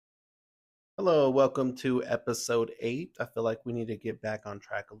Hello, welcome to episode 8. I feel like we need to get back on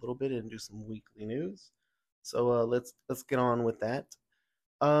track a little bit and do some weekly news. So let's get on with that.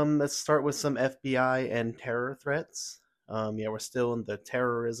 Let's start with some FBI and terror threats. Yeah, we're still in the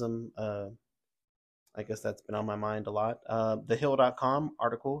terrorism. I guess that's been on my mind a lot. TheHill.com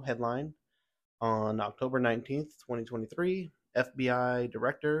article headline on October 19th, 2023. FBI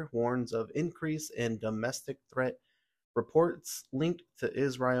director warns of increase in domestic threat reports linked to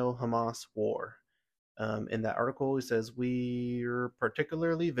Israel Hamas war. In that article, he says, we're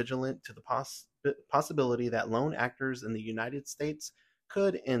particularly vigilant to the possibility that lone actors in the United States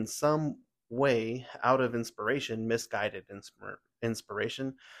could, in some way, out of inspiration, misguided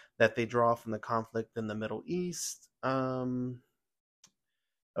inspiration, that they draw from the conflict in the Middle East.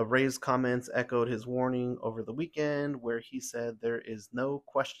 Ray's comments echoed his warning over the weekend, where he said there is no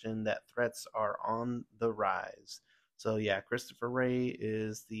question that threats are on the rise. So, yeah, Christopher Wray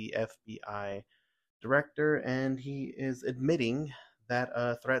is the FBI director, and he is admitting that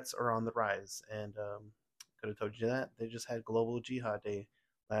threats are on the rise. And could have told you that they just had Global Jihad Day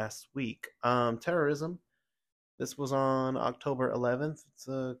last week. Terrorism. This was on October 11th. It's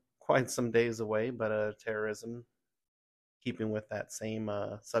quite some days away, but terrorism, keeping with that same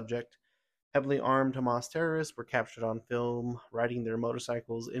subject. Heavily armed Hamas terrorists were captured on film riding their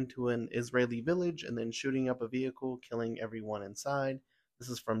motorcycles into an Israeli village and then shooting up a vehicle, killing everyone inside. This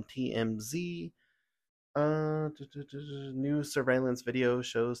is from TMZ. New surveillance video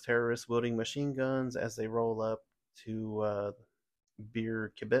shows terrorists wielding machine guns as they roll up to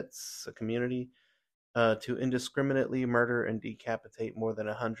Bir Kibbutz, a community, to indiscriminately murder and decapitate more than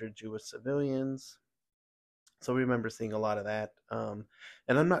 100 Jewish civilians. So we remember seeing a lot of that. And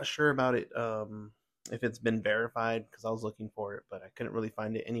I'm not sure about it, if it's been verified, because I was looking for it, but I couldn't really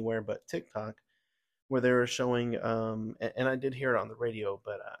find it anywhere but TikTok, where they were showing, and I did hear it on the radio,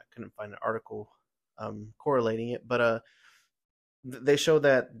 but I couldn't find an article correlating it. But they show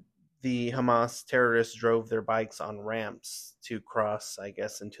that the Hamas terrorists drove their bikes on ramps to cross, I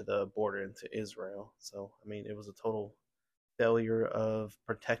guess, into the border into Israel. So, I mean, it was a total failure of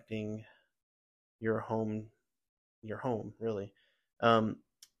protecting your home, really. Um,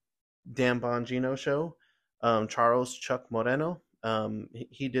 Dan Bongino show, Charles Chuck Moreno.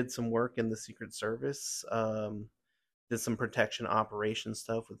 He did some work in the Secret Service. Did some protection operation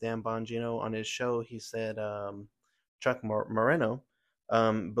stuff with Dan Bongino on his show. He said Chuck Moreno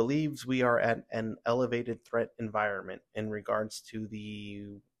believes we are at an elevated threat environment in regards to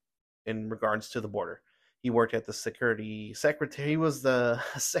the border. He worked at the security secretary. He was the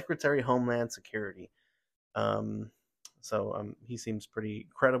Secretary of Homeland Security. Um, so he seems pretty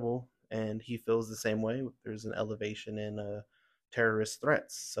credible, and he feels the same way. There's an elevation in terrorist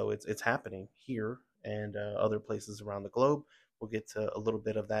threats, so it's happening here and other places around the globe. We'll get to a little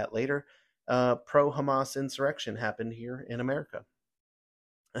bit of that later. Pro Hamas insurrection happened here in America.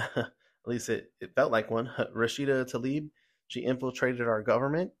 At least it felt like one. Rashida Tlaib, she infiltrated our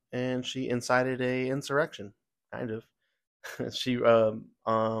government and she incited a insurrection, kind of. She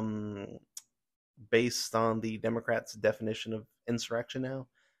based on the Democrats' definition of insurrection now.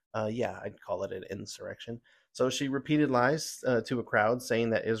 Yeah, I'd call it an insurrection. So she repeated lies to a crowd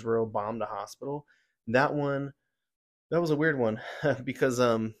saying that Israel bombed a hospital. That one, that was a weird one because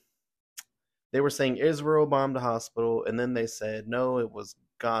they were saying Israel bombed a hospital, and then they said no, it was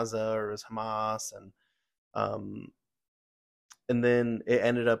Gaza or it was Hamas, um, and then it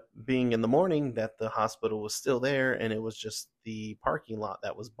ended up being in the morning that the hospital was still there, and it was just the parking lot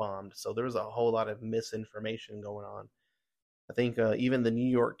that was bombed. So there was a whole lot of misinformation going on. I think even the New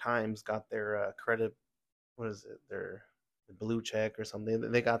York Times got their credit. What is it? Their blue check or something.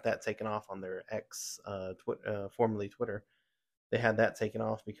 They got that taken off on their X, formerly Twitter. They had that taken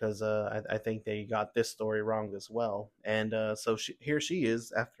off because I think they got this story wrong as well. And so here she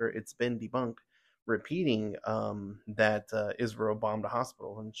is, after it's been debunked, repeating that Israel bombed a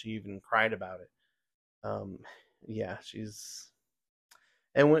hospital, and she even cried about it. Um, yeah, she's.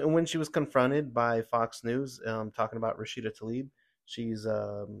 And when she was confronted by Fox News, talking about Rashida Tlaib, she's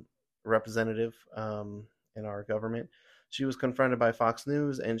representative in our government. She was confronted by Fox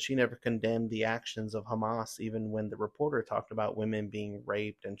News, and she never condemned the actions of Hamas, even when the reporter talked about women being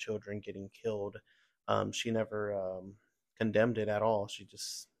raped and children getting killed. She never condemned it at all. She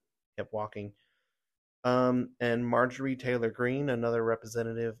just kept walking. And Marjorie Taylor Greene, another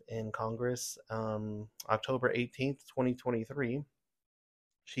representative in Congress, October 18th, 2023,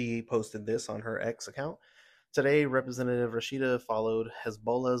 she posted this on her X account. Today, Representative Rashida followed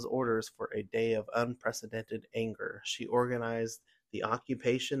Hezbollah's orders for a day of unprecedented anger. She organized the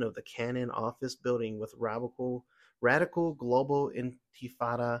occupation of the Cannon office building with radical global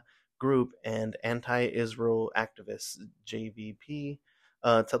intifada group and anti-Israel activist JVP.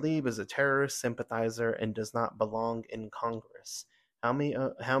 Talib is a terrorist sympathizer and does not belong in Congress. How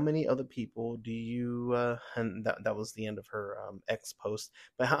many other people do you and that was the end of her X post.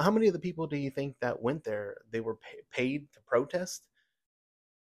 But how many of the people do you think that went there? They were paid to protest?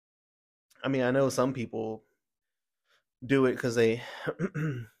 I mean, I know some people do it because they,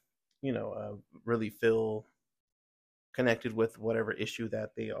 really feel connected with whatever issue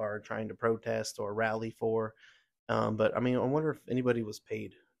that they are trying to protest or rally for. But I mean, I wonder if anybody was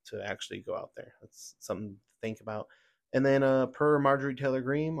paid to actually go out there. That's something to think about. And then, per Marjorie Taylor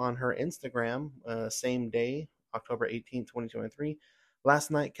Greene on her Instagram, same day, October 18th, 2023,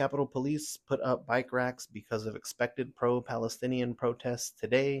 last night, Capitol Police put up bike racks because of expected pro Palestinian protests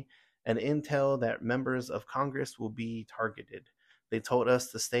today and intel that members of Congress will be targeted. They told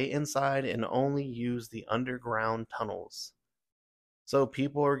us to stay inside and only use the underground tunnels. So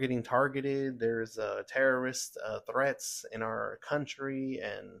people are getting targeted. There's terrorist threats in our country,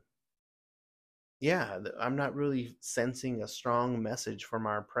 and yeah, I'm not really sensing a strong message from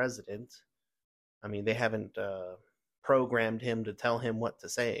our president. I mean, they haven't programmed him to tell him what to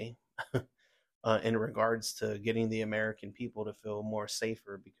say in regards to getting the American people to feel more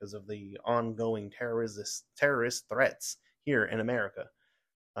safer because of the ongoing terrorist threats here in America.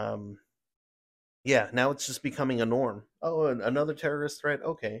 Um, Yeah, now it's just becoming a norm. Oh, another terrorist threat.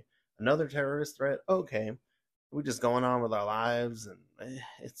 Okay, another terrorist threat. Okay, we're just going on with our lives, and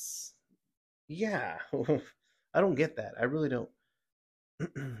it's yeah. I don't get that. I really don't.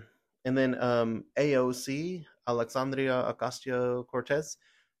 And then AOC, Alexandria Ocasio Cortez,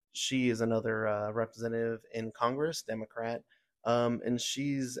 she is another representative in Congress, Democrat, and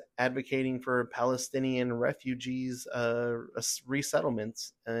she's advocating for Palestinian refugees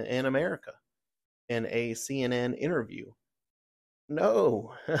resettlements in America in a CNN interview.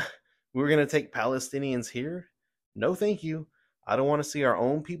 No, we're going to take Palestinians here? No, thank you. I don't want to see our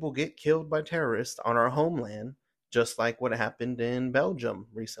own people get killed by terrorists on our homeland, just like what happened in Belgium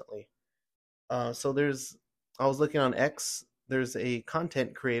recently. I was looking on X, there's a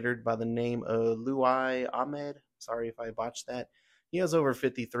content creator by the name of Luai Ahmed. Sorry if I botched that. He has over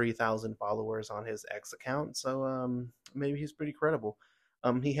 53,000 followers on his X account, so maybe he's pretty credible.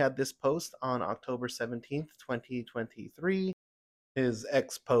 He had this post on October 17th, 2023. His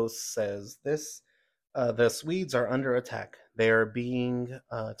X post says this: the Swedes are under attack. They are being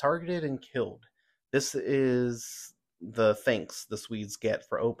targeted and killed. This is the thanks the Swedes get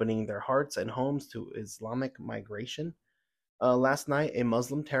for opening their hearts and homes to Islamic migration. Last night, a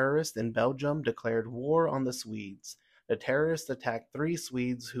Muslim terrorist in Belgium declared war on the Swedes. The terrorist attacked 3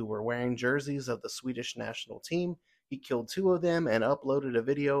 Swedes who were wearing jerseys of the Swedish national team. He killed 2 of them and uploaded a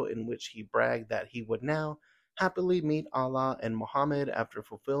video in which he bragged that he would now happily meet Allah and Muhammad after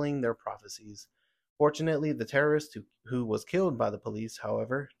fulfilling their prophecies. Fortunately, the terrorist who was killed by the police,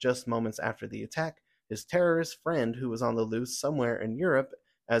 however, just moments after the attack, his terrorist friend who was on the loose somewhere in Europe,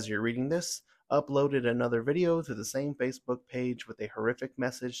 as you're reading this, uploaded another video to the same Facebook page with a horrific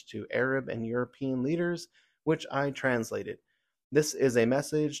message to Arab and European leaders, which I translated. This is a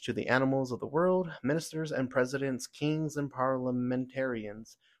message to the animals of the world, ministers and presidents, kings and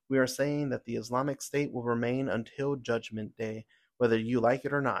parliamentarians. We are saying that the Islamic State will remain until Judgment Day, whether you like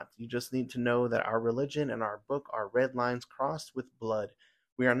it or not. You just need to know that our religion and our book are red lines crossed with blood.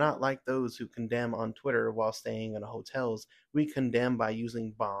 We are not like those who condemn on Twitter while staying in hotels. We condemn by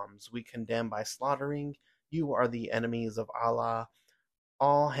using bombs. We condemn by slaughtering. You are the enemies of Allah.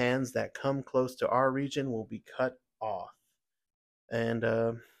 All hands that come close to our region will be cut off. And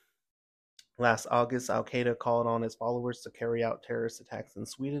last August, Al Qaeda called on its followers to carry out terrorist attacks in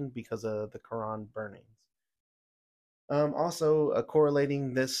Sweden because of the Quran burnings. Also,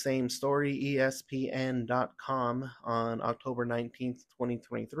 correlating this same story, ESPN.com on October 19th,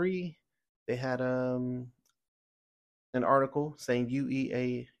 2023, they had an article saying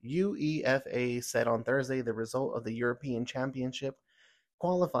UEFA said on Thursday the result of the European Championship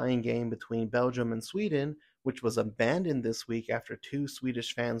qualifying game between Belgium and Sweden, which was abandoned this week after 2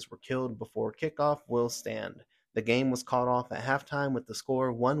 Swedish fans were killed before kickoff, will stand. The game was called off at halftime with the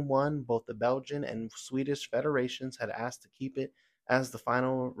score 1-1. Both the Belgian and Swedish federations had asked to keep it as the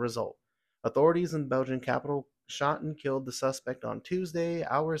final result. Authorities in the Belgian capital shot and killed the suspect on Tuesday,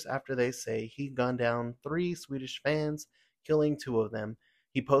 hours after they say he gunned down 3 Swedish fans, killing 2 of them.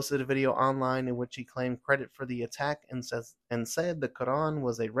 He posted a video online in which he claimed credit for the attack and said the Quran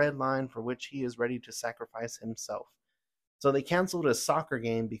was a red line for which he is ready to sacrifice himself. So they canceled a soccer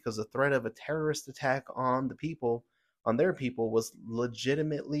game because the threat of a terrorist attack on their people, was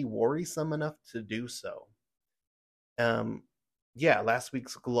legitimately worrisome enough to do so. Yeah, last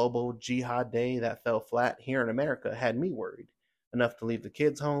week's global jihad day that fell flat here in America had me worried enough to leave the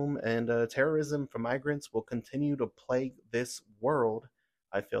kids home, and terrorism from migrants will continue to plague this world,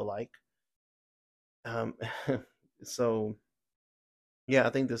 I feel like. Um, so, yeah, I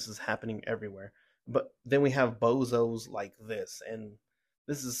think this is happening everywhere. But then we have bozos like this, and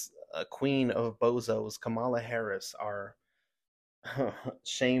this is a queen of bozos, Kamala Harris, our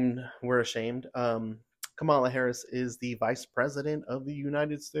shamed. We're ashamed. Kamala Harris is the vice president of the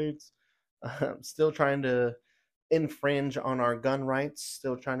United States, still trying to infringe on our gun rights,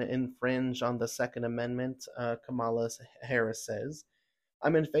 still trying to infringe on the Second Amendment. Kamala Harris says,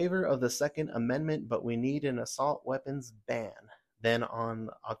 I'm in favor of the Second Amendment, but we need an assault weapons ban. Then on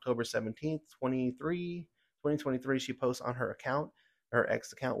October 17th, 2023, she posts on her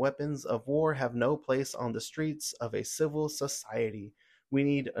X account, weapons of war have no place on the streets of a civil society. We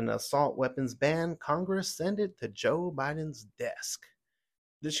need an assault weapons ban. Congress, send it to Joe Biden's desk.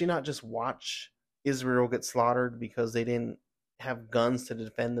 Did she not just watch Israel get slaughtered because they didn't have guns to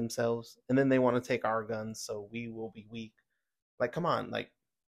defend themselves? And then they want to take our guns, so we will be weak. Like, come on, like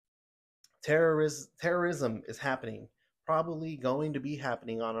terrorism is happening, probably going to be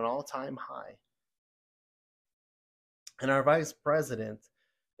happening on an all-time high. And our vice president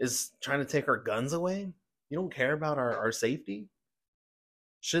is trying to take our guns away. You don't care about our safety?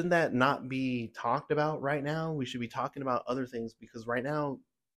 Shouldn't that not be talked about right now? We should be talking about other things, because right now,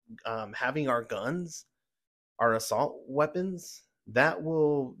 having our guns, our assault weapons, that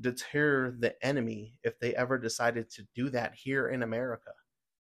will deter the enemy if they ever decided to do that here in America.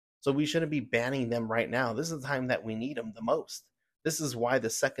 So we shouldn't be banning them right now. This is the time that we need them the most. This is why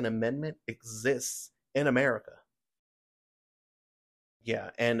the Second Amendment exists in America. Yeah,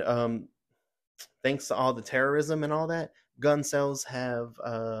 and thanks to all the terrorism and all that, gun sales have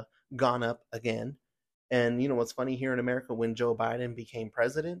gone up again. And you know what's funny, here in America, when Joe Biden became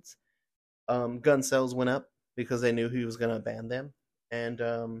president, gun sales went up because they knew he was going to ban them. And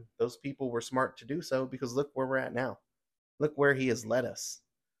those people were smart to do so, because look where we're at now. Look where he has led us.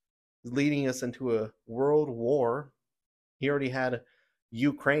 He's leading us into a world war. He already had a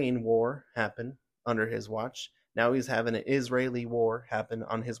Ukraine war happen under his watch. Now he's having an Israeli war happen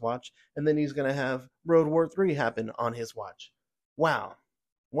on his watch. And then he's going to have World War III happen on his watch. Wow.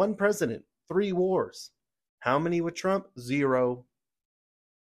 One president, three wars. How many with Trump? Zero.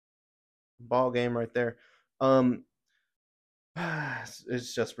 Ball game right there. Um,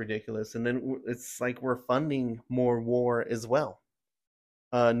 it's just ridiculous. And then it's like we're funding more war as well.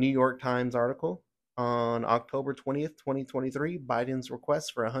 New York Times article on October 20th, 2023, Biden's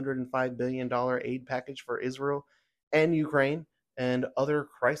request for $105 billion aid package for Israel and Ukraine and other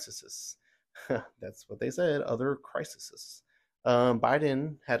crises. That's what they said, other crises.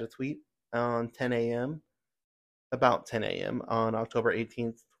 Biden had a tweet on 10 a.m. about 10 a.m. on October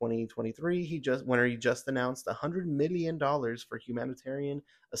 18th, 2023. He just announced $100 million for humanitarian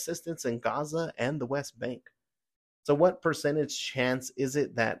assistance in Gaza and the West Bank. So, what percentage chance is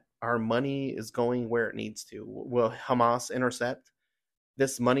it that our money is going where it needs to? Will Hamas intercept?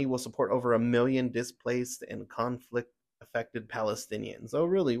 This money will support over 1 million displaced and conflict affected Palestinians. Oh,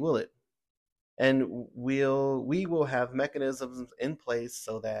 really? Will it? And we will have mechanisms in place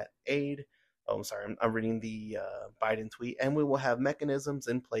so that aid. Oh, I'm sorry. I'm reading the Biden tweet. And we will have mechanisms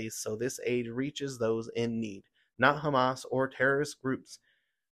in place so this aid reaches those in need, not Hamas or terrorist groups.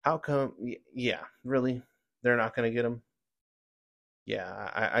 How come? Yeah, really? They're not going to get them? Yeah,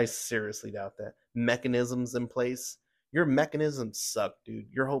 I seriously doubt that. Mechanisms in place. Your mechanisms suck, dude.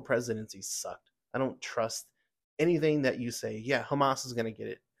 Your whole presidency sucked. I don't trust anything that you say. Yeah, Hamas is going to get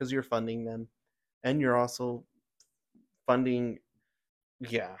it because you're funding them. And you're also funding,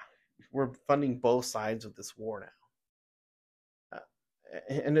 yeah, we're funding both sides of this war now.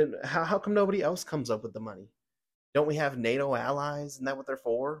 And then how come nobody else comes up with the money? Don't we have NATO allies? Isn't that what they're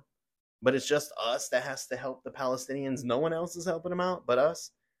for? But it's just us that has to help the Palestinians. No one else is helping them out but us.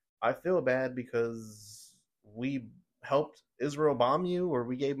 I feel bad because we helped Israel bomb you, or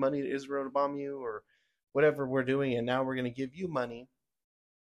we gave money to Israel to bomb you, or whatever we're doing, and now we're going to give you money,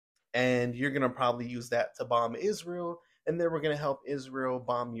 and you're going to probably use that to bomb Israel, and then we're going to help Israel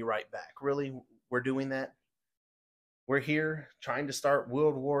bomb you right back. Really? We're doing that? We're here trying to start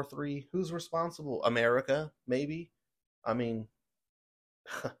World War III. Who's responsible? America, maybe? I mean,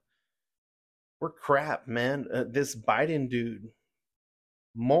 we're crap, man. This Biden dude,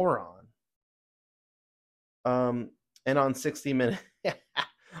 moron. And on 60 Minutes,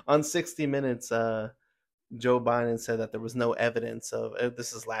 on 60 Minutes, Joe Biden said that there was no evidence of.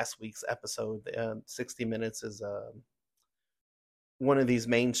 This is last week's episode. 60 Minutes is one of these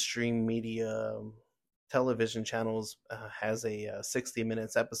mainstream media television channels has a 60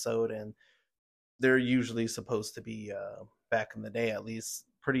 minutes episode, and they're usually supposed to be back in the day at least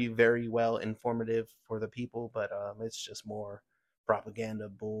pretty very well informative for the people, but it's just more propaganda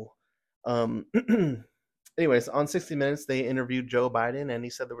bull. Um, anyways, on 60 Minutes, they interviewed Joe Biden, and he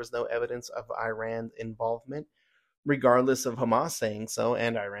said there was no evidence of Iran involvement, regardless of Hamas saying so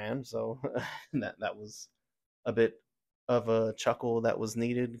and Iran. So that was a bit of a chuckle that was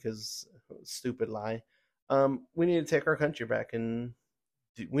needed because stupid lie. We need to take our country back, and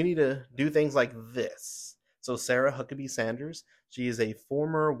we need to do things like this. So Sarah Huckabee Sanders, she is a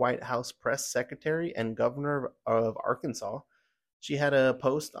former White House press secretary and governor of Arkansas. She had a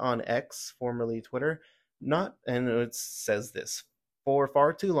post on X, formerly Twitter, not, and it says this: for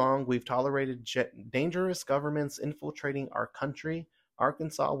far too long, we've tolerated dangerous governments infiltrating our country.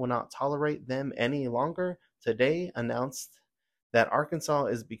 Arkansas will not tolerate them any longer. Today announced that Arkansas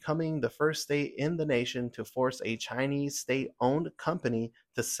is becoming the first state in the nation to force a Chinese state owned company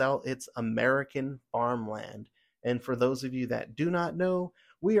to sell its American farmland. And for those of you that do not know,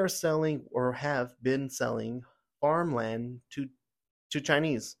 we are selling or have been selling farmland to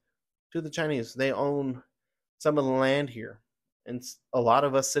Chinese, to the Chinese. They own some of the land here. And a lot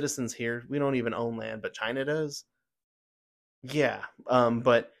of us citizens here, we don't even own land, but China does. Yeah.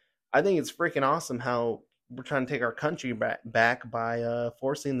 But I think it's freaking awesome how we're trying to take our country back by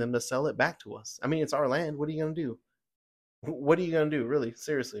forcing them to sell it back to us. I mean, it's our land. What are you going to do? What are you going to do? Really?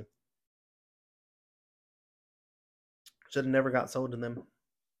 Seriously. Should have never got sold to them.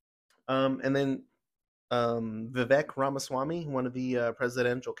 And then Vivek Ramaswamy, one of the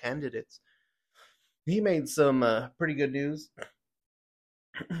presidential candidates, he made some pretty good news.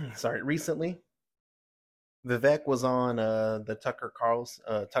 Sorry, recently. Vivek was on the Tucker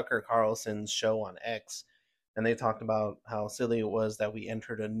Carlson's show on X, and they talked about how silly it was that we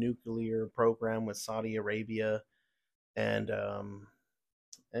entered a nuclear program with Saudi Arabia, and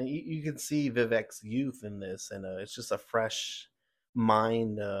you can see Vivek's youth in this, and it's just a fresh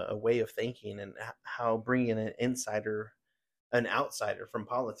mind, a way of thinking, and how bringing an outsider from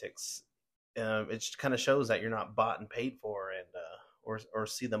politics, it just kind of shows that you're not bought and paid for, and or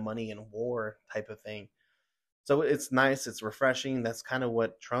see the money in war type of thing. So it's nice, it's refreshing. That's kind of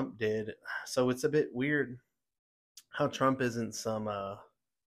what Trump did. So it's a bit weird how Trump isn't some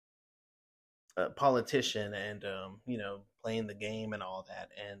politician and playing the game and all that.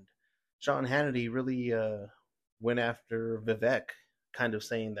 And Sean Hannity really went after Vivek, kind of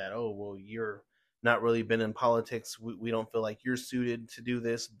saying that, oh well, you're not really been in politics. We don't feel like you're suited to do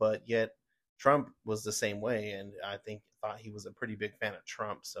this, but yet Trump was the same way, and I think thought he was a pretty big fan of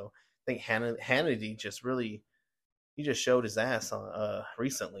Trump. So I think Hannity just really he just showed his ass on,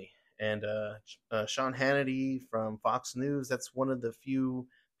 recently. And Sean Hannity from Fox News, that's one of the few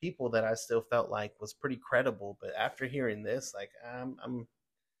people that I still felt like was pretty credible. But after hearing this, like I'm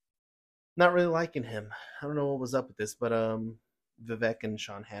not really liking him. I don't know what was up with this, but Vivek and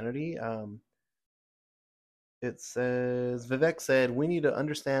Sean Hannity. It says Vivek said we need to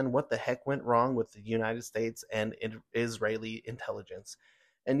understand what the heck went wrong with the United States and Israeli intelligence.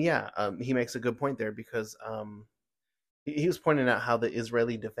 And yeah, he makes a good point there because he was pointing out how the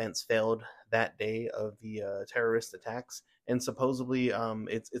Israeli defense failed that day of the terrorist attacks, and supposedly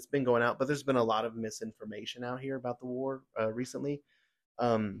it's been going out, but there's been a lot of misinformation out here about the war recently.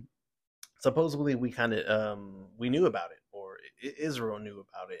 Um, Supposedly we kind of we knew about it, or Israel knew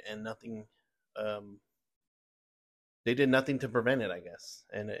about it, and nothing. Um, they did nothing to prevent it, I guess,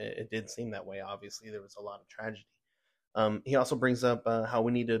 and it did seem that way. Obviously, there was a lot of tragedy. He also brings up how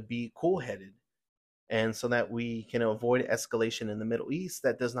we need to be cool-headed and so that we can avoid escalation in the Middle East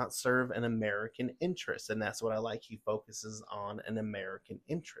that does not serve an American interest. And that's what I like. He focuses on an American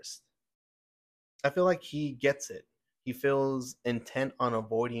interest. I feel like he gets it. He feels intent on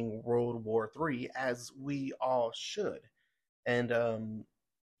avoiding World War III, as we all should. And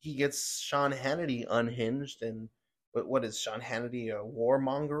he gets Sean Hannity unhinged. And what is Sean Hannity, a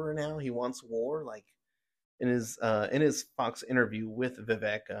warmonger now? He wants war. Like in his Fox interview with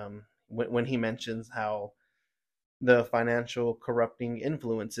Vivek, when he mentions how the financial corrupting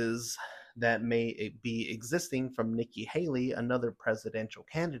influences that may be existing from Nikki Haley, another presidential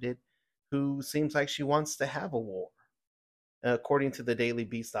candidate, who seems like she wants to have a war. According to the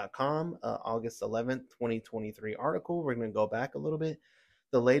dailybeast.com, August 11th, 2023 article, we're going to go back a little bit.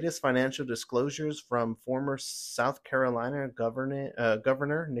 The latest financial disclosures from former South Carolina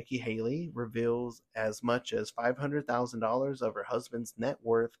Governor Nikki Haley reveals as much as $500,000 of her husband's net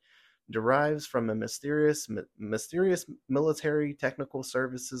worth derives from a mysterious military technical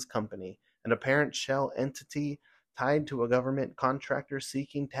services company, an apparent shell entity tied to a government contractor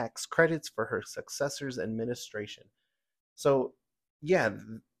seeking tax credits for her successor's administration. So, yeah,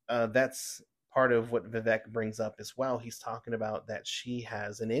 that's part of what Vivek brings up as well. He's talking about that she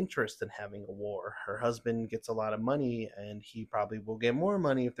has an interest in having a war. Her husband gets a lot of money, and he probably will get more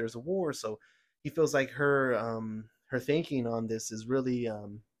money if there's a war. So he feels like her thinking on this is really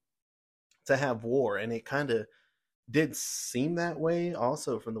to have war, and it kind of did seem that way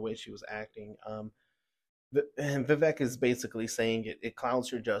also from the way she was acting. And Vivek is basically saying it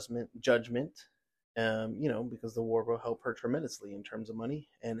clouds your judgment, because the war will help her tremendously in terms of money.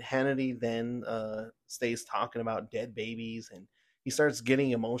 And Hannity then stays talking about dead babies, and he starts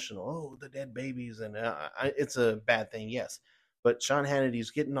getting emotional. Oh, the dead babies, and it's a bad thing, yes. But Sean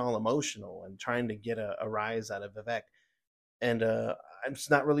Hannity's getting all emotional and trying to get a rise out of Vivek, and I'm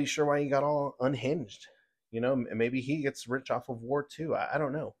just not really sure why he got all unhinged. Maybe he gets rich off of war too. I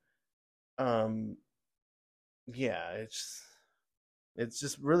don't know. Um, yeah, it's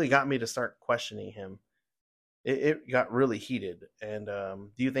just really got me to start questioning him. It got really heated. And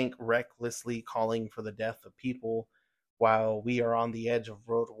do you think recklessly calling for the death of people while we are on the edge of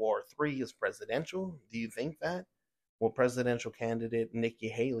World War III is presidential? Do you think that? Well, presidential candidate Nikki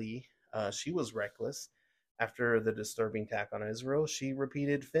Haley, she was reckless. After the disturbing attack on Israel, she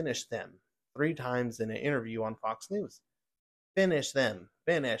repeated, "Finish them," 3 times in an interview on Fox News. Finish them,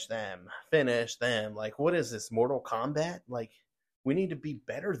 finish them, finish them. Like, what is this, Mortal Kombat? Like, we need to be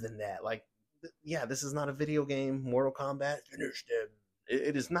better than that. Like, yeah, this is not a video game. Mortal Kombat, finish them.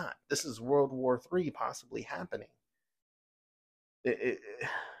 It is not. This is World War III possibly happening. It, it,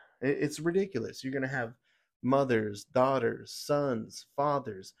 it's ridiculous. You're going to have mothers, daughters, sons,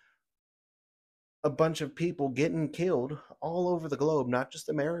 fathers, a bunch of people getting killed all over the globe, not just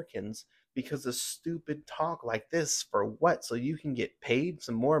Americans, because of stupid talk like this. For what? So you can get paid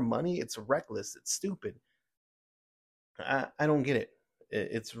some more money? It's reckless. It's stupid. I don't get it.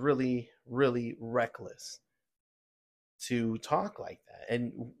 It's really, really reckless to talk like that.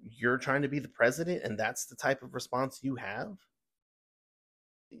 And you're trying to be the president, and that's the type of response you have.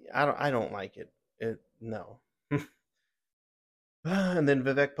 I don't like it. No. And then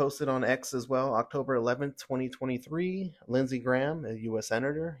Vivek posted on X as well, October 11th, 2023. Lindsey Graham, a U.S.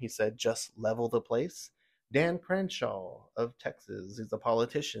 Senator, he said, "Just level the place." Dan Crenshaw of Texas is a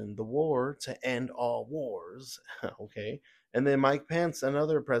politician. "The war to end all wars." Okay. And then Mike Pence,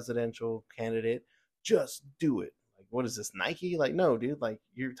 another presidential candidate, "Just do it." Like, what is this, Nike? Like, no, dude. Like,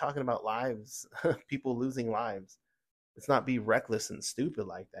 you're talking about lives, people losing lives. Let's not be reckless and stupid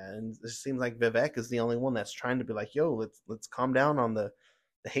like that. And it seems like Vivek is the only one that's trying to be like, "Yo, let's calm down on the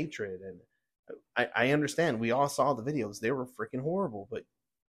hatred." And I understand. We all saw the videos; they were freaking horrible. But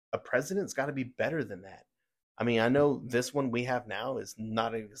a president's got to be better than that. I mean, I know this one we have now is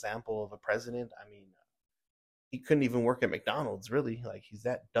not an example of a president. I mean, he couldn't even work at McDonald's, really. Like, he's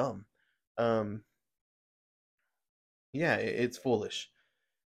that dumb. Um, yeah, it's foolish.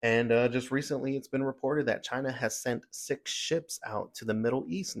 And just recently, it's been reported that China has sent 6 ships out to the Middle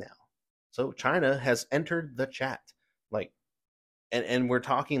East now. So China has entered the chat, like, and we're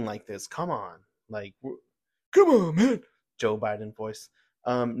talking like this. Come on, like, come on, man. Joe Biden voice.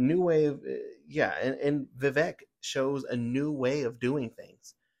 New way of, yeah, and Vivek shows a new way of doing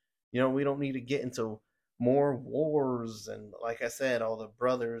things. We don't need to get into more wars and, like I said, all the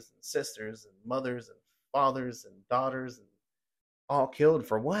brothers and sisters and mothers and fathers and daughters and all killed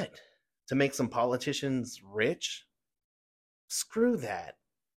for what? To make some politicians rich? Screw that.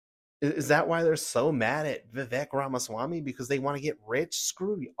 Is that why they're so mad at Vivek Ramaswamy? Because they want to get rich?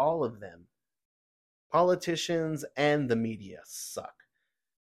 Screw all of them. Politicians and the media suck.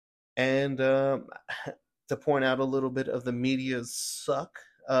 And to point out a little bit of the media's suck,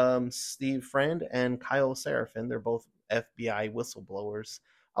 Steve Friend and Kyle Seraphin, they're both FBI whistleblowers.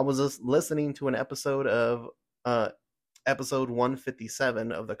 I was just listening to an episode of episode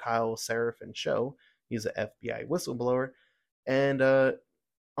 157 of the Kyle Seraphin show. He's an FBI whistleblower. And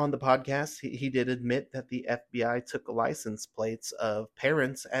on the podcast, he did admit that the FBI took license plates of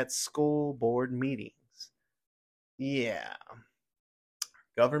parents at school board meetings. Yeah.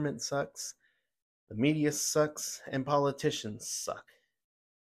 Government sucks, the media sucks, and politicians suck.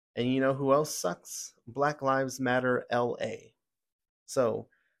 And you know who else sucks? Black Lives Matter LA. So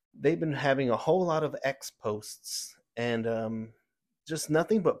they've been having a whole lot of X posts and just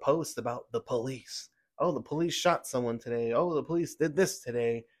nothing but posts about the police. Oh, the police shot someone today. Oh, the police did this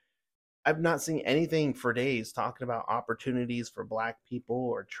today. I've not seen anything for days talking about opportunities for Black people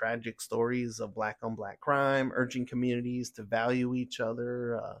or tragic stories of Black on Black crime, urging communities to value each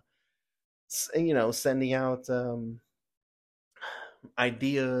other, sending out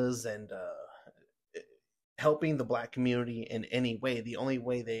ideas and helping the black community in any way. The only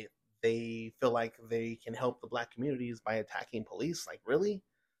way they feel like they can help the black community is by attacking police. Like, really?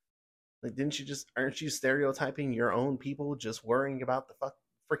 Like, didn't you just aren't you stereotyping your own people just worrying about the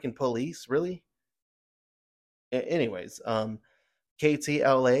freaking police? Really? Anyways,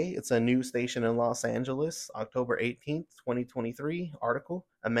 KTLA, it's a news station in Los Angeles, October 18th, 2023. Article: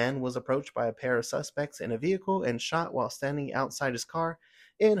 A man was approached by a pair of suspects in a vehicle and shot while standing outside his car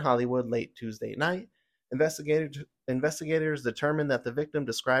in Hollywood late Tuesday night. Investigators determined that the victim,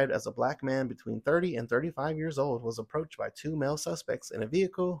 described as a black man between 30 and 35 years old, was approached by two male suspects in a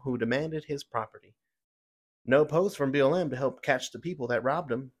vehicle who demanded his property. No post from BLM to help catch the people that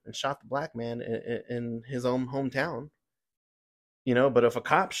robbed him and shot the black man in his own hometown. But if a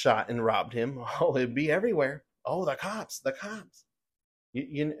cop shot and robbed him, oh, it'd be everywhere. Oh, the cops, the cops.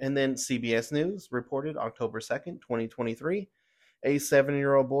 And then CBS News reported October 2nd, 2023, a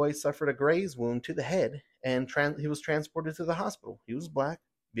 7-year-old boy suffered a graze wound to the head and he was transported to the hospital. He was black.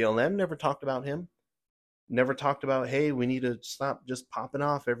 BLM never talked about him. Never talked about, hey, we need to stop just popping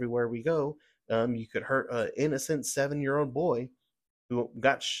off everywhere we go. You could hurt an innocent 7-year-old boy who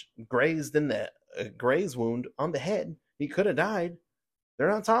got grazed in the graze wound on the head. He could have died. They're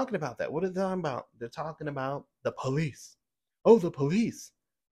not talking about that. What are they talking about? They're talking about the police. Oh, the police.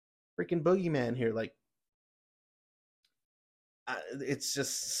 Freaking boogeyman here. Like, it's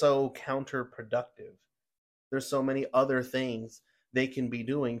just so counterproductive. There's so many other things they can be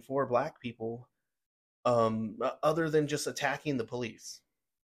doing for black people other than just attacking the police.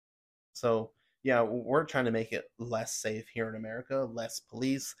 So, yeah, we're trying to make it less safe here in America. Less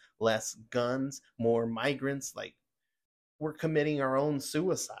police, less guns, more migrants. Like, we're committing our own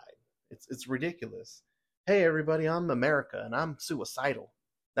suicide. It's ridiculous. Hey, everybody, I'm America and I'm suicidal.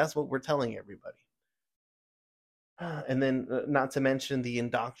 That's what we're telling everybody. And then, not to mention the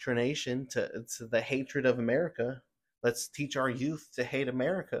indoctrination to the hatred of America. Let's teach our youth to hate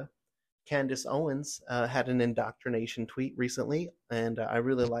America. Candace Owens had an indoctrination tweet recently, and I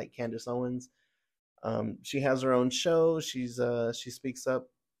really like Candace Owens. She has her own show. She speaks up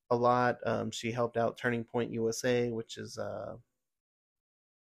a lot. She helped out Turning Point USA, which is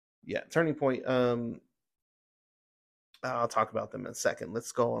Turning Point. I'll talk about them in a second.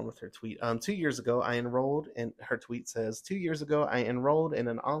 Let's go on with her tweet. 2 years ago, I enrolled, and her tweet says, 2 years ago, I enrolled in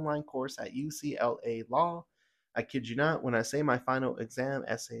an online course at UCLA Law. I kid you not, when I say my final exam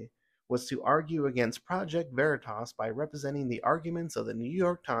essay was to argue against Project Veritas by representing the arguments of the New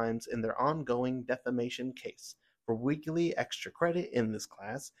York Times in their ongoing defamation case. For weekly extra credit in this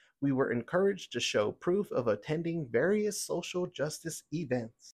class, we were encouraged to show proof of attending various social justice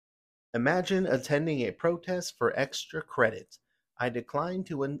events. Imagine attending a protest for extra credit. I declined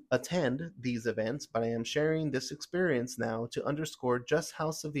to attend these events, but I am sharing this experience now to underscore just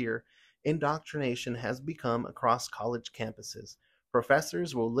how severe indoctrination has become across college campuses.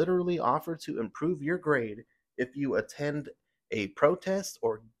 Professors will literally offer to improve your grade if you attend a protest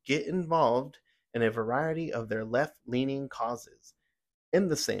or get involved in a variety of their left-leaning causes. In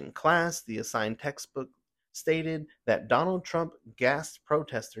the same class, the assigned textbook stated that Donald Trump gassed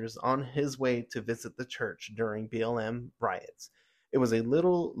protesters on his way to visit the church during BLM riots. It was a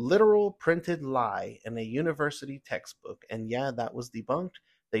literal printed lie in a university textbook, and yeah, that was debunked.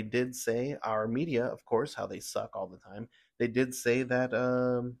 They did say, our media, of course, how they suck all the time, they did say that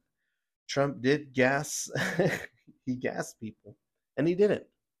Trump did gas, he gassed people, and he didn't.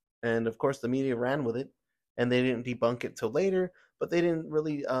 And of course, the media ran with it, and they didn't debunk it till later, but they didn't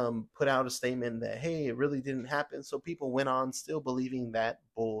really put out a statement that, hey, it really didn't happen. So people went on still believing that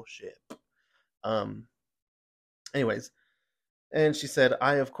bullshit. Um, Anyways, and she said,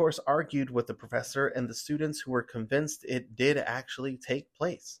 I, of course, argued with the professor and the students who were convinced it did actually take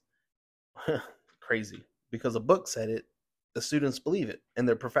place. Crazy. Because a book said it, the students believe it. And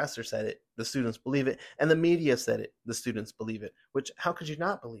their professor said it, the students believe it. And the media said it, the students believe it. Which, how could you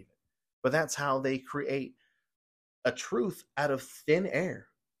not believe it? But that's how they create a truth out of thin air.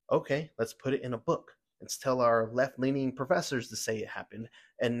 Okay, let's put it in a book. Let's tell our left-leaning professors to say it happened.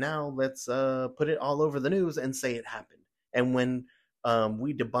 And now let's put it all over the news and say it happened. And when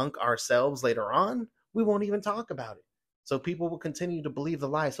we debunk ourselves later on, we won't even talk about it. So people will continue to believe the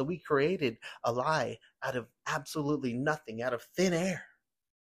lie. So we created a lie out of absolutely nothing, out of thin air.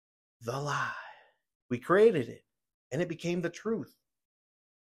 The lie. We created it. And it became the truth.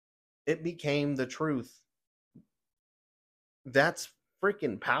 It became the truth. That's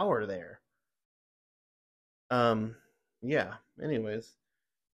freaking power there. Yeah, anyways.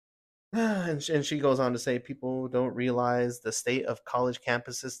 And she goes on to say people don't realize the state of college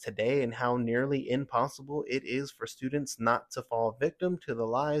campuses today and how nearly impossible it is for students not to fall victim to the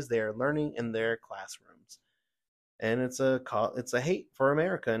lies they are learning in their classrooms. and it's a hate for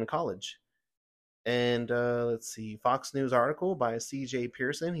America in college. And let's see, Fox News article by C.J.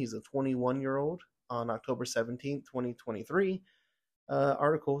 Pearson. He's a 21-year-old on October 17th, 2023.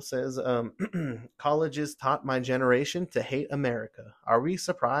 Article says, colleges taught my generation to hate America. Are we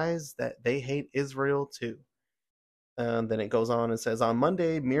surprised that they hate Israel too? Then it goes on and says, on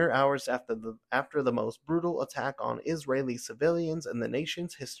Monday, mere hours after the most brutal attack on Israeli civilians in the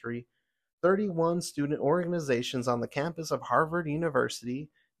nation's history, 31 student organizations on the campus of Harvard University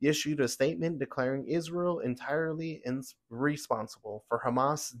issued a statement declaring Israel entirely responsible for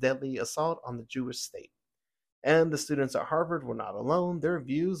Hamas' deadly assault on the Jewish state. And the students at Harvard were not alone. Their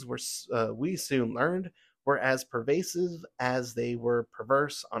views were, we soon learned, were as pervasive as they were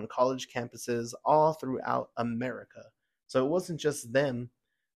perverse on college campuses all throughout America. So it wasn't just them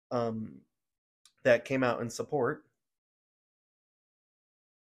um, that came out in support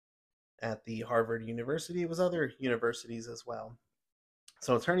at the Harvard University. It was other universities as well.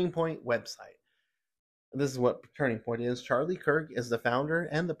 So Turning Point website. This is what Turning Point is. Charlie Kirk is the founder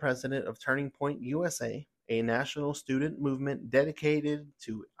and the president of Turning Point USA, a national student movement dedicated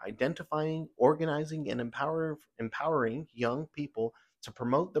to identifying, organizing, and empowering young people to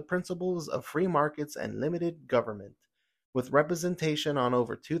promote the principles of free markets and limited government. With representation on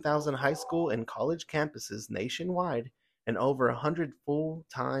over 2,000 high school and college campuses nationwide and over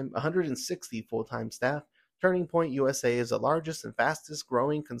 160 full-time staff, Turning Point USA is the largest and fastest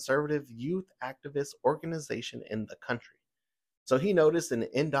growing conservative youth activist organization in the country. So he noticed an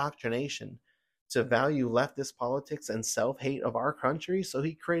indoctrination to value leftist politics and self-hate of our country, so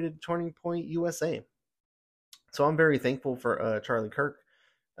he created Turning Point USA. So I'm very thankful for Charlie Kirk.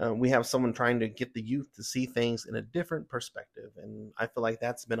 We have someone trying to get the youth to see things in a different perspective, and I feel like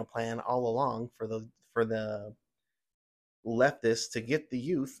that's been a plan all along for the leftists to get the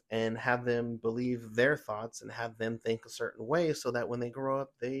youth and have them believe their thoughts and have them think a certain way, so that when they grow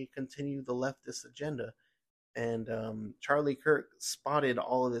up, they continue the leftist agenda. And Charlie Kirk spotted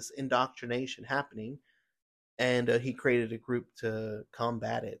all of this indoctrination happening, and he created a group to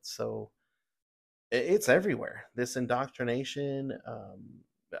combat it. So it's everywhere. This indoctrination,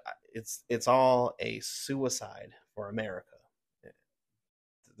 it's all a suicide for America.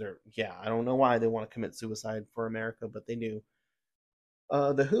 Yeah, I don't know why they want to commit suicide for America, but they do.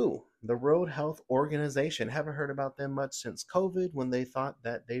 The WHO, the World Health Organization, haven't heard about them much since COVID, when they thought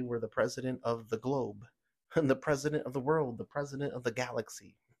that they were the president of the globe, the president of the world, the president of the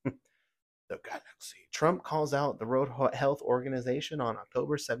galaxy. The galaxy. Trump calls out the World Health Organization on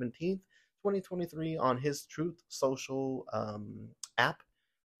October 17th, 2023, on his Truth Social app.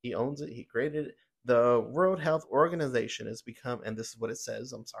 He owns it. He created it. The World Health Organization has become, and this is what it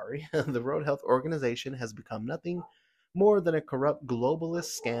says, I'm sorry, the World Health Organization has become nothing more than a corrupt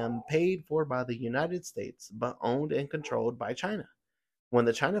globalist scam paid for by the United States, but owned and controlled by China. When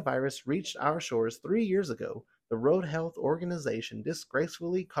the China virus reached our shores 3 years ago, the World Health Organization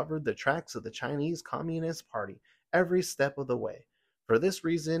disgracefully covered the tracks of the Chinese Communist Party every step of the way. For this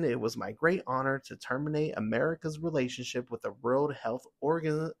reason, it was my great honor to terminate America's relationship with the World Health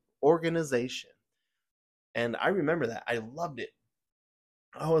Organization. And I remember that. I loved it.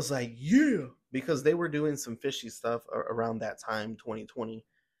 I was like, yeah, because they were doing some fishy stuff around that time, 2020.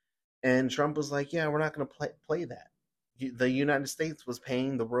 And Trump was like, yeah, we're not going to play that. The United States was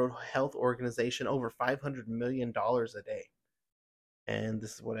paying the World Health Organization over $500 million a day. And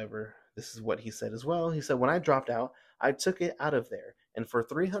this is what he said as well. He said, when I dropped out, I took it out of there. And for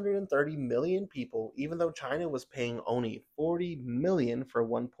 330 million people, even though China was paying only 40 million for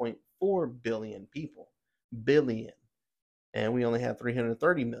 1.4 billion people, billion. And we only had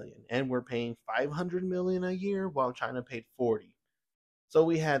 330 million. And we're paying 500 million a year while China paid 40. So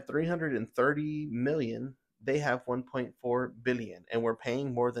we had 330 million. They have 1.4 billion. And we're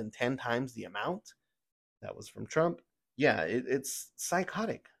paying more than 10 times the amount. That was from Trump. Yeah, it's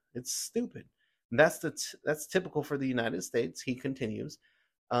psychotic. It's stupid. That's typical for the United States, he continues,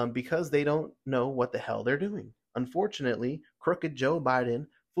 because they don't know what the hell they're doing. Unfortunately, crooked Joe Biden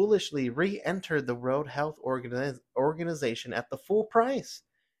foolishly re-entered the World Health Organization at the full price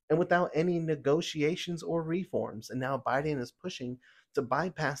and without any negotiations or reforms. And now Biden is pushing to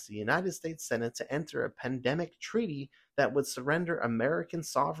bypass the United States Senate to enter a pandemic treaty that would surrender American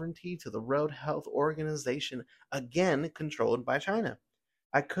sovereignty to the World Health Organization, again controlled by China.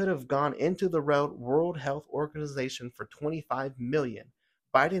 I could have gone into the World Health Organization for $25 million.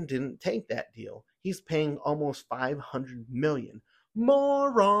 Biden didn't take that deal. He's paying almost $500 million.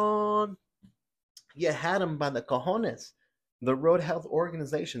 Moron! You had him by the cojones. The World Health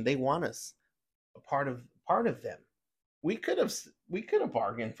Organization, they want us a part of them. We could have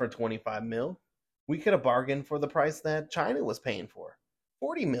bargained for 25 mil. We could have bargained for the price that China was paying for,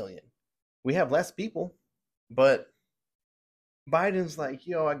 40 million. We have less people, but Biden's like,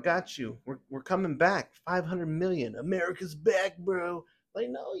 yo, I got you. We're coming back. 500 million. America's back, bro. Like,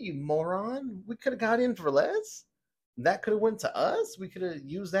 no, you moron. We could have got in for less. That could have went to us. We could have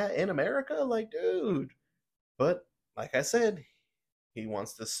used that in America. Like, dude. But like I said, he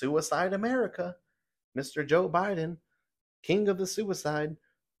wants to suicide America. Mr. Joe Biden, king of the suicide.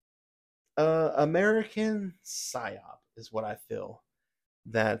 American psyop is what I feel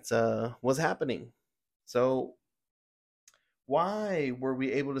that was happening. So why were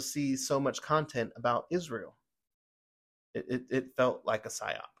we able to see so much content about Israel? It felt like a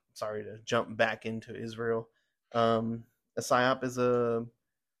psyop. Sorry to jump back into Israel. A psyop is a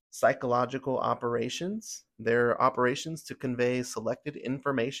psychological operations. They're operations to convey selected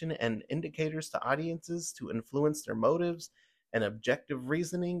information and indicators to audiences to influence their motives and objective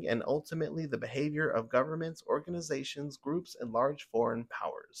reasoning and ultimately the behavior of governments, organizations, groups, and large foreign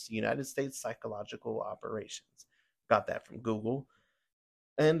powers. United States Psychological Operations. Got that from Google.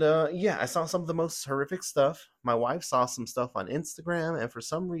 And yeah, I saw some of the most horrific stuff. My wife saw some stuff on Instagram, and for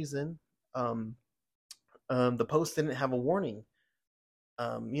some reason, um, the post didn't have a warning.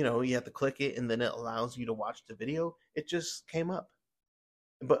 You have to click it, and then it allows you to watch the video. It just came up,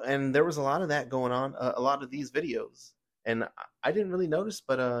 and there was a lot of that going on. A lot of these videos, and I didn't really notice,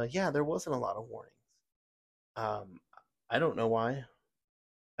 but yeah, there wasn't a lot of warnings. Um, I don't know why.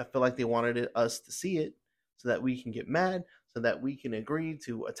 I feel like they wanted us to see it so that we can get mad, so that we can agree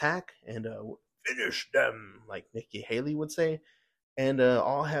to attack and finish them, like Nikki Haley would say, and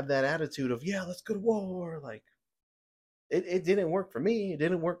all have that attitude of, yeah, let's go to war. Like, it didn't work for me. It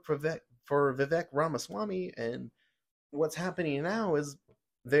didn't work for Vivek Ramaswamy. And what's happening now is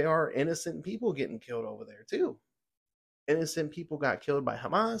there are innocent people getting killed over there too. Innocent people got killed by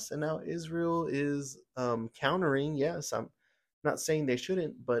Hamas, and now Israel is countering. Yes, I'm not saying they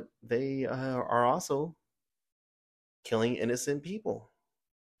shouldn't, but they are also killing innocent people.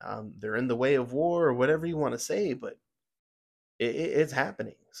 They're in the way of war or whatever you want to say, but it's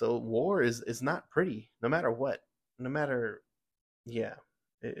happening. So war is not pretty, no matter what, no matter. Yeah,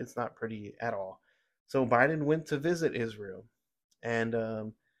 it's not pretty at all. So Biden went to visit Israel, and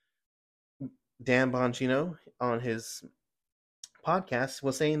Dan Bongino on his podcast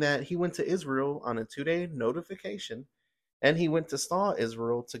was saying that he went to Israel on a 2-day notification, and he went to stall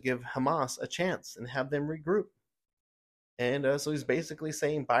Israel to give Hamas a chance and have them regroup. And so he's basically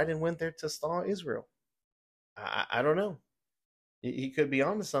saying Biden went there to stall Israel. I don't know. He could be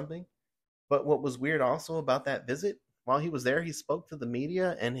onto something. But what was weird also about that visit, while he was there, he spoke to the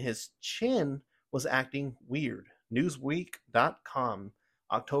media and his chin was acting weird. Newsweek.com,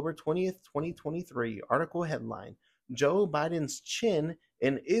 October 20th, 2023, article headline: Joe Biden's chin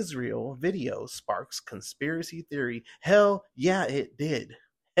in Israel video sparks conspiracy theory. Hell yeah, it did.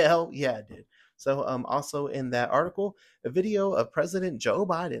 Hell yeah, it did. So, also in that article, a video of President Joe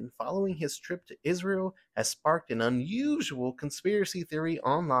Biden following his trip to Israel has sparked an unusual conspiracy theory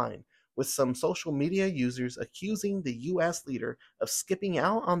online, with some social media users accusing the US leader of skipping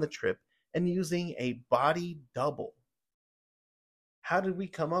out on the trip and using a body double. How did we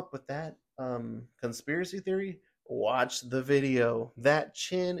come up with that conspiracy theory? Watch the video. That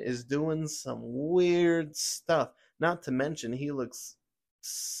chin is doing some weird stuff. Not to mention, he looks.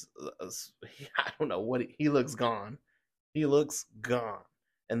 I don't know what he looks gone. He looks gone.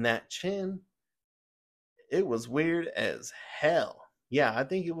 And that chin, it was weird as hell. Yeah, I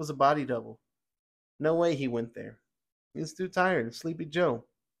think it was a body double. No way he went there. He's too tired. Sleepy Joe.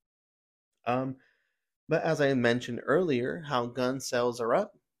 Um, but as I mentioned earlier, how gun sales are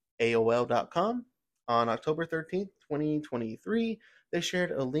up, AOL.com, on October 13th, 2023, they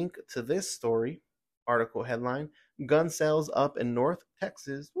shared a link to this story. Article headline: Gun sales up in North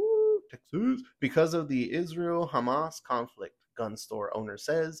Texas, woo, Texas, because of the Israel-Hamas conflict, gun store owner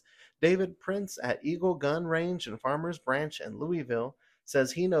says. David Prince at Eagle Gun Range and Farmers Branch in Louisville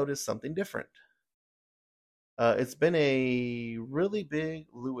says he noticed something different. It's been a really big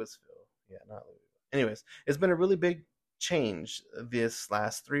Louisville. Yeah, not Louisville. Anyways, it's been a really big change this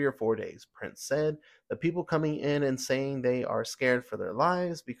last 3 or 4 days, Prince said. The people coming in and saying they are scared for their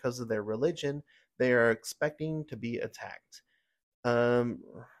lives because of their religion, they are expecting to be attacked. Um,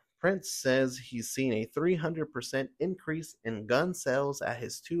 Prince says he's seen a 300% increase in gun sales at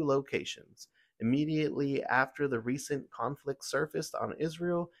his 2 locations immediately after the recent conflict surfaced on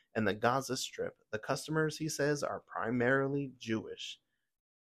Israel and the Gaza Strip. The customers, he says, are primarily Jewish.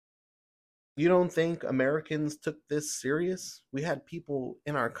 You don't think Americans took this serious? We had people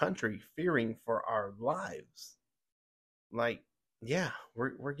in our country fearing for our lives. Like, yeah,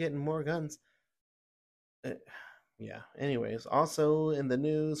 we're getting more guns. Uh, yeah. Anyways, also in the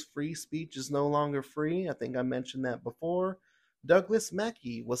news, free speech is no longer free. I think I mentioned that before. Douglas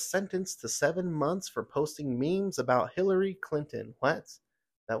Mackey was sentenced to 7 months for posting memes about Hillary Clinton. What?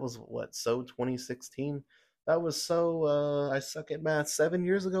 That was what? So 2016. That was so. I suck at math. 7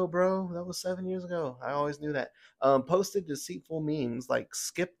 years ago, bro. That was 7 years ago. I always knew that. Posted deceitful memes like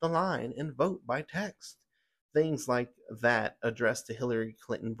 "skip the line and vote by text." Things like that addressed to Hillary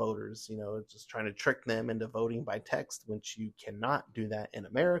Clinton voters, just trying to trick them into voting by text, which you cannot do that in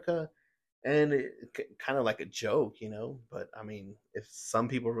America. And it kind of like a joke, but I mean, if some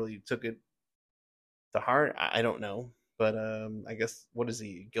people really took it to heart, I don't know. But I guess, what is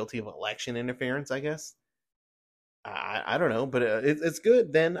he guilty of election interference? I guess I don't know, but it's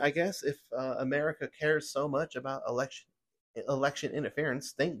good then. I guess if America cares so much about election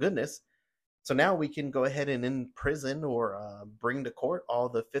interference, thank goodness. So now we can go ahead and imprison or bring to court all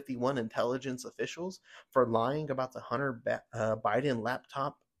the 51 intelligence officials for lying about the Biden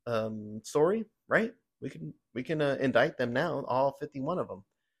laptop story, right? We can indict them now, all 51 of them,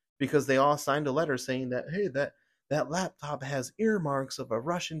 because they all signed a letter saying that, hey, that laptop has earmarks of a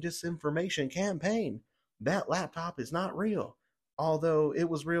Russian disinformation campaign. That laptop is not real, although it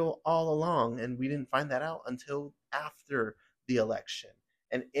was real all along, and we didn't find that out until after the election.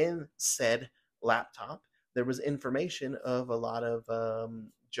 And in said laptop, there was information of a lot of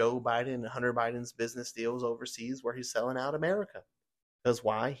Joe Biden and Hunter Biden's business deals overseas where he's selling out America. Because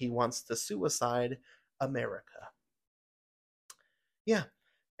why? He wants to suicide America. Yeah.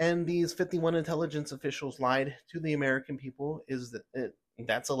 And these 51 intelligence officials lied to the American people.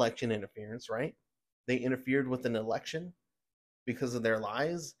 That's election interference, right? They interfered with an election because of their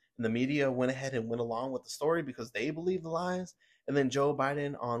lies. And the media went ahead and went along with the story because they believed the lies. And then Joe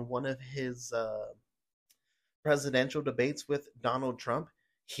Biden, on one of his presidential debates with Donald Trump,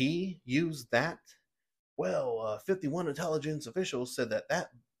 he used that. Well, 51 intelligence officials said that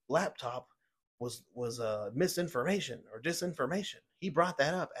laptop was misinformation or disinformation. He brought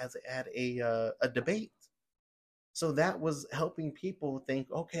that up as at a debate. So that was helping people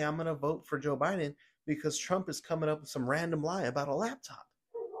think, okay, I'm going to vote for Joe Biden because Trump is coming up with some random lie about a laptop.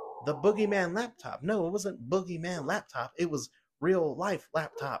 The boogeyman laptop. No, it wasn't boogeyman laptop. It was real life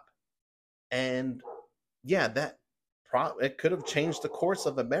laptop. And yeah, it could have changed the course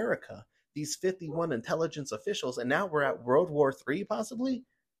of America. These 51 intelligence officials, and now we're at World War III, possibly,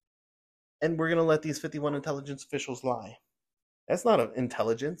 and we're gonna let these 51 intelligence officials lie. That's not an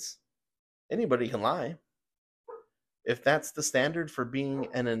intelligence. Anybody can lie. If that's the standard for being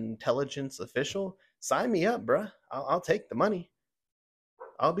an intelligence official, sign me up, bruh. I'll take the money.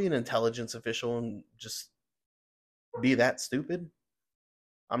 I'll be an intelligence official and just be that stupid.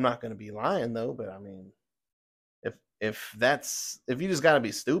 I'm not gonna be lying though, but I mean, if you just got to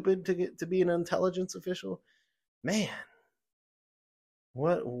be stupid to get to be an intelligence official, man,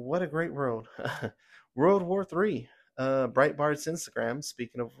 what a great world. World War III. Breitbart's Instagram,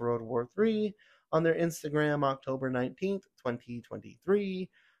 speaking of World War III, on their Instagram, October 19th, 2023,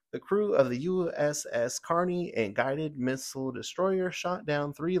 the crew of the USS Carney, a guided missile destroyer, shot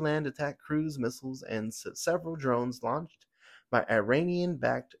down 3 land attack cruise missiles and several drones launched by Iranian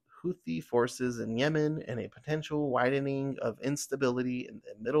backed Houthi forces in Yemen, and a potential widening of instability in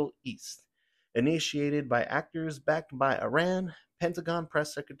the Middle East, initiated by actors backed by Iran. Pentagon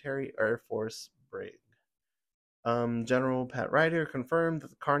Press Secretary Air Force Brig. General Pat Ryder confirmed that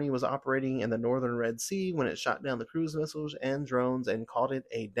the Carney was operating in the northern Red Sea when it shot down the cruise missiles and drones, and called it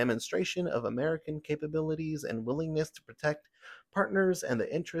a demonstration of American capabilities and willingness to protect partners and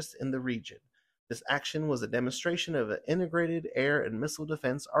the interests in the region. This action was a demonstration of an integrated air and missile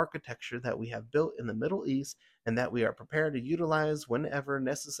defense architecture that we have built in the Middle East and that we are prepared to utilize whenever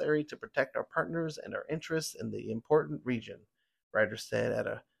necessary to protect our partners and our interests in the important region, Ryder said at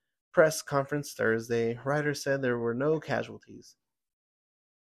a press conference Thursday. Ryder said there were no casualties.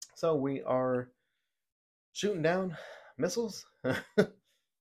 So we are shooting down missiles?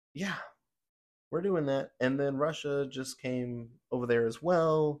 Yeah, we're doing that. And then Russia just came over there as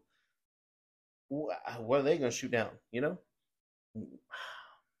well. What are they going to shoot down?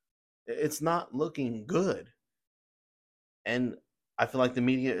 It's not looking good. And I feel like the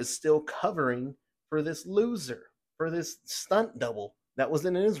media is still covering for this loser, for this stunt double that was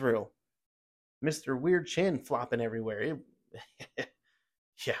in Israel. Mr. Weird Chin flopping everywhere.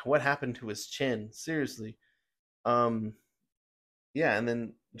 Yeah, what happened to his chin? Seriously. Um, yeah, and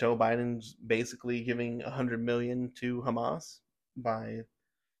then Joe Biden's basically giving 100 million to Hamas by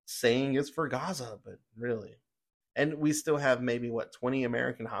saying it's for Gaza, but really. And we still have maybe 20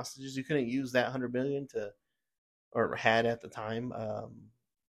 American hostages. You couldn't use that 100 million to, or had at the time.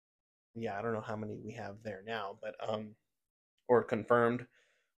 Yeah, I don't know how many we have there now, but or confirmed.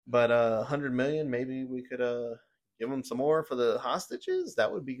 But 100 million, maybe we could give them some more for the hostages.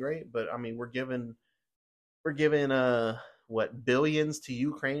 That would be great. But I mean, we're giving what, billions to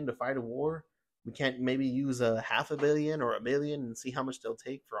Ukraine to fight a war. We can't maybe use a half a billion or a billion and see how much they'll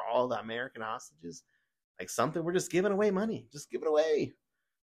take for all the American hostages. Like something, we're just giving away money. Just give it away.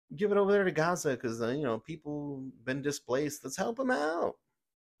 Give it over there to Gaza because people been displaced. Let's help them out.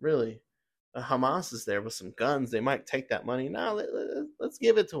 Really, Hamas is there with some guns. They might take that money. Now let's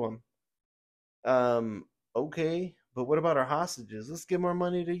give it to them. Okay, but what about our hostages? Let's give more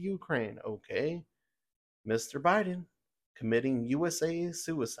money to Ukraine. Okay, Mr. Biden committing USA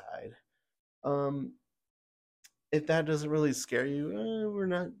suicide. Um, if that doesn't really scare you,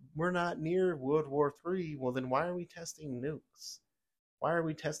 we're not near World War III. Well, then why are we testing nukes? Why are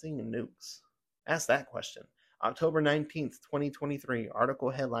we testing nukes? Ask that question. October 19th, 2023, article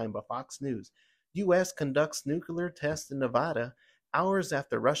headline by Fox News. U.S. conducts nuclear test in Nevada hours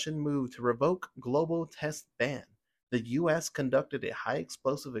after Russian move to revoke global test ban. The U.S. conducted a high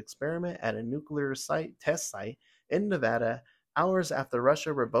explosive experiment at a nuclear test site in Nevada hours after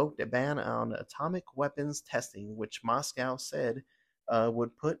Russia revoked a ban on atomic weapons testing, which Moscow said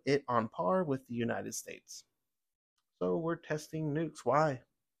would put it on par with the United States. So we're testing nukes. Why?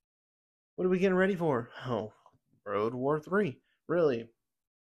 What are we getting ready for? Oh, World War III. Really?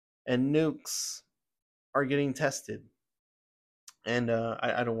 And nukes are getting tested. And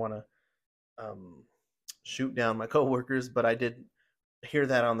I don't want to shoot down my coworkers, but I did hear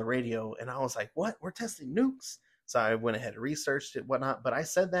that on the radio, and I was like, "What? We're testing nukes?" So I went ahead and researched it, whatnot. But I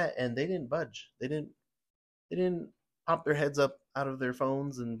said that, and they didn't budge. They didn't. They didn't pop their heads up out of their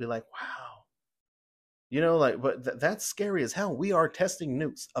phones and be like, "Wow." Like, but that's scary as hell. We are testing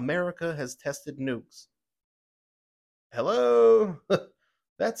nukes. America has tested nukes. Hello?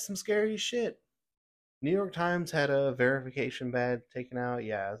 That's some scary shit. New York Times had a verification badge taken out.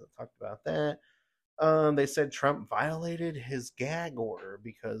 Yeah, I talked about that. They said Trump violated his gag order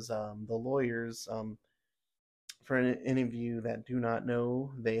because the lawyers, for any of you that do not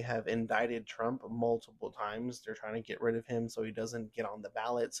know, they have indicted Trump multiple times. They're trying to get rid of him so he doesn't get on the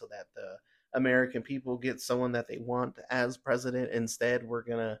ballot so that the American people get someone that they want as president. Instead,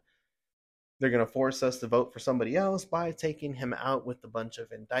 they're going to force us to vote for somebody else by taking him out with a bunch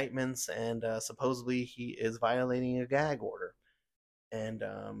of indictments, and supposedly he is violating a gag order. And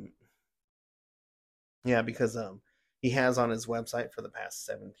yeah, because he has on his website for the past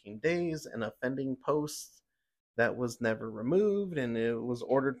 17 days an offending post that was never removed, and it was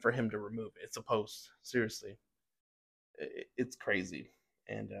ordered for him to remove it. It's a post. Seriously, it's crazy.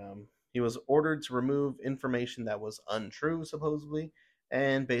 And he was ordered to remove information that was untrue, supposedly,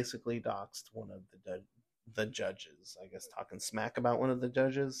 and basically doxed one of the judges. I guess talking smack about one of the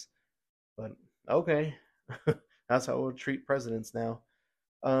judges. But okay, that's how we'll treat presidents now.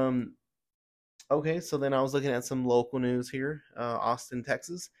 Um, okay, so then I was looking at some local news here, Austin,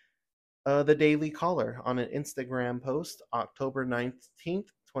 Texas. The Daily Caller on an Instagram post, October 19th,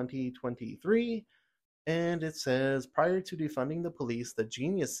 2023. And it says, prior to defunding the police, the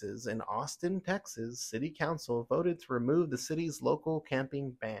geniuses in Austin, Texas City Council voted to remove the city's local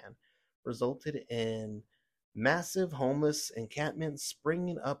camping ban, resulted in massive homeless encampments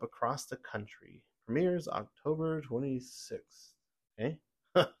springing up across the country. Premieres October 26th. Okay.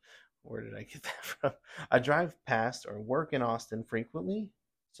 Where did I get that from? I drive past or work in Austin frequently,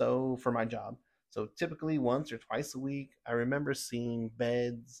 so for my job. So typically once or twice a week, I remember seeing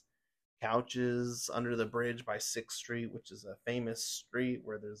beds, couches under the bridge by 6th Street, which is a famous street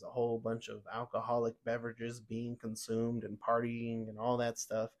where there's a whole bunch of alcoholic beverages being consumed and partying and all that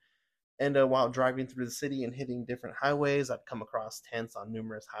stuff. And while driving through the city and hitting different highways, I've come across tents on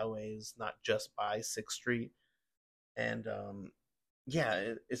numerous highways, not just by 6th Street. And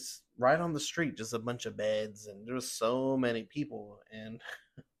yeah, it's right on the street, just a bunch of beds, and there was so many people. And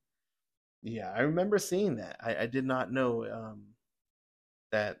yeah, I remember seeing that. I did not know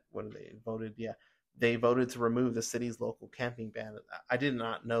that what they voted. Yeah, they voted to remove the city's local camping ban. I did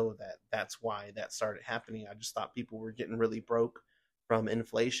not know that that's why that started happening. I just thought people were getting really broke from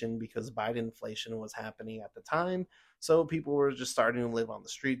inflation because Biden inflation was happening at the time. So people were just starting to live on the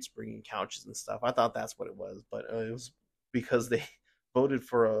streets, bringing couches and stuff. I thought that's what it was, but it was because they voted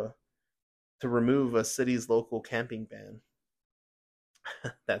for a to remove a city's local camping ban.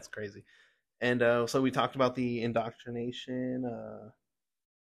 That's crazy. And so we talked about the indoctrination.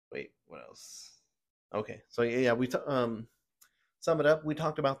 Wait, what else? Okay, so yeah, sum it up. We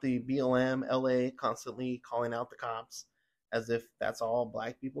talked about the BLM LA constantly calling out the cops as if that's all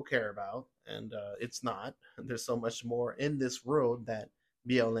black people care about, and it's not. There's so much more in this world that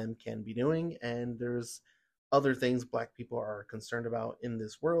BLM can be doing, and there's other things black people are concerned about in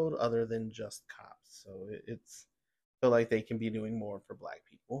this world other than just cops. So it's feel like they can be doing more for black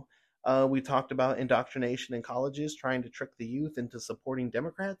people. We talked about indoctrination in colleges, trying to trick the youth into supporting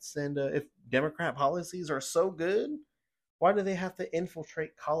Democrats. And if Democrat policies are so good, why do they have to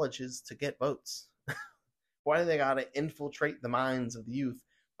infiltrate colleges to get votes? Why do they got to infiltrate the minds of the youth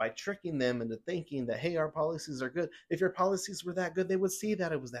by tricking them into thinking that, hey, our policies are good? If your policies were that good, they would see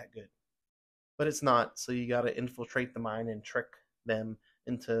that it was that good. But it's not. So you got to infiltrate the mind and trick them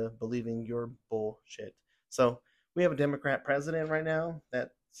into believing your bullshit. So we have a Democrat president right now.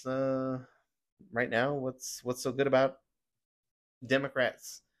 That's right now. What's so good about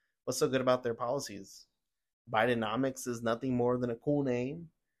Democrats? What's so good about their policies? Bidenomics is nothing more than a cool name.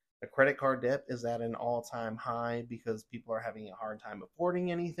 The credit card debt is at an all-time high because people are having a hard time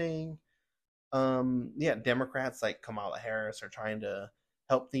affording anything. Yeah, Democrats like Kamala Harris are trying to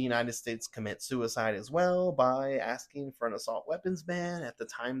help the United States commit suicide as well by asking for an assault weapons ban at the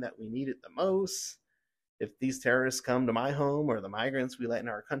time that we need it the most. If these terrorists come to my home or the migrants we let in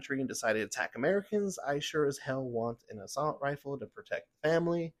our country and decide to attack Americans, I sure as hell want an assault rifle to protect the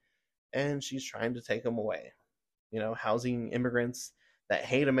family. And she's trying to take them away. Housing immigrants that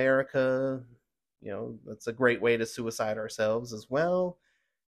hate America. That's a great way to suicide ourselves as well.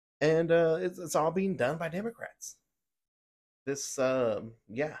 And it's all being done by Democrats. This,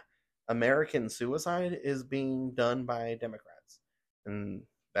 yeah, American suicide is being done by Democrats. And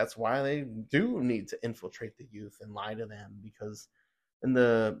that's why they do need to infiltrate the youth and lie to them, because in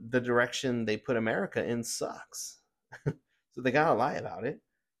the direction they put America in sucks. So they gotta lie about it.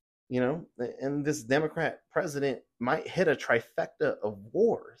 And this Democrat president might hit a trifecta of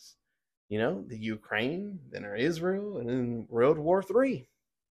wars. The Ukraine, then Israel, and then World War III.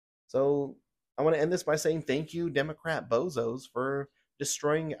 So I want to end this by saying thank you, Democrat bozos, for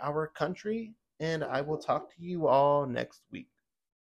destroying our country. And I will talk to you all next week.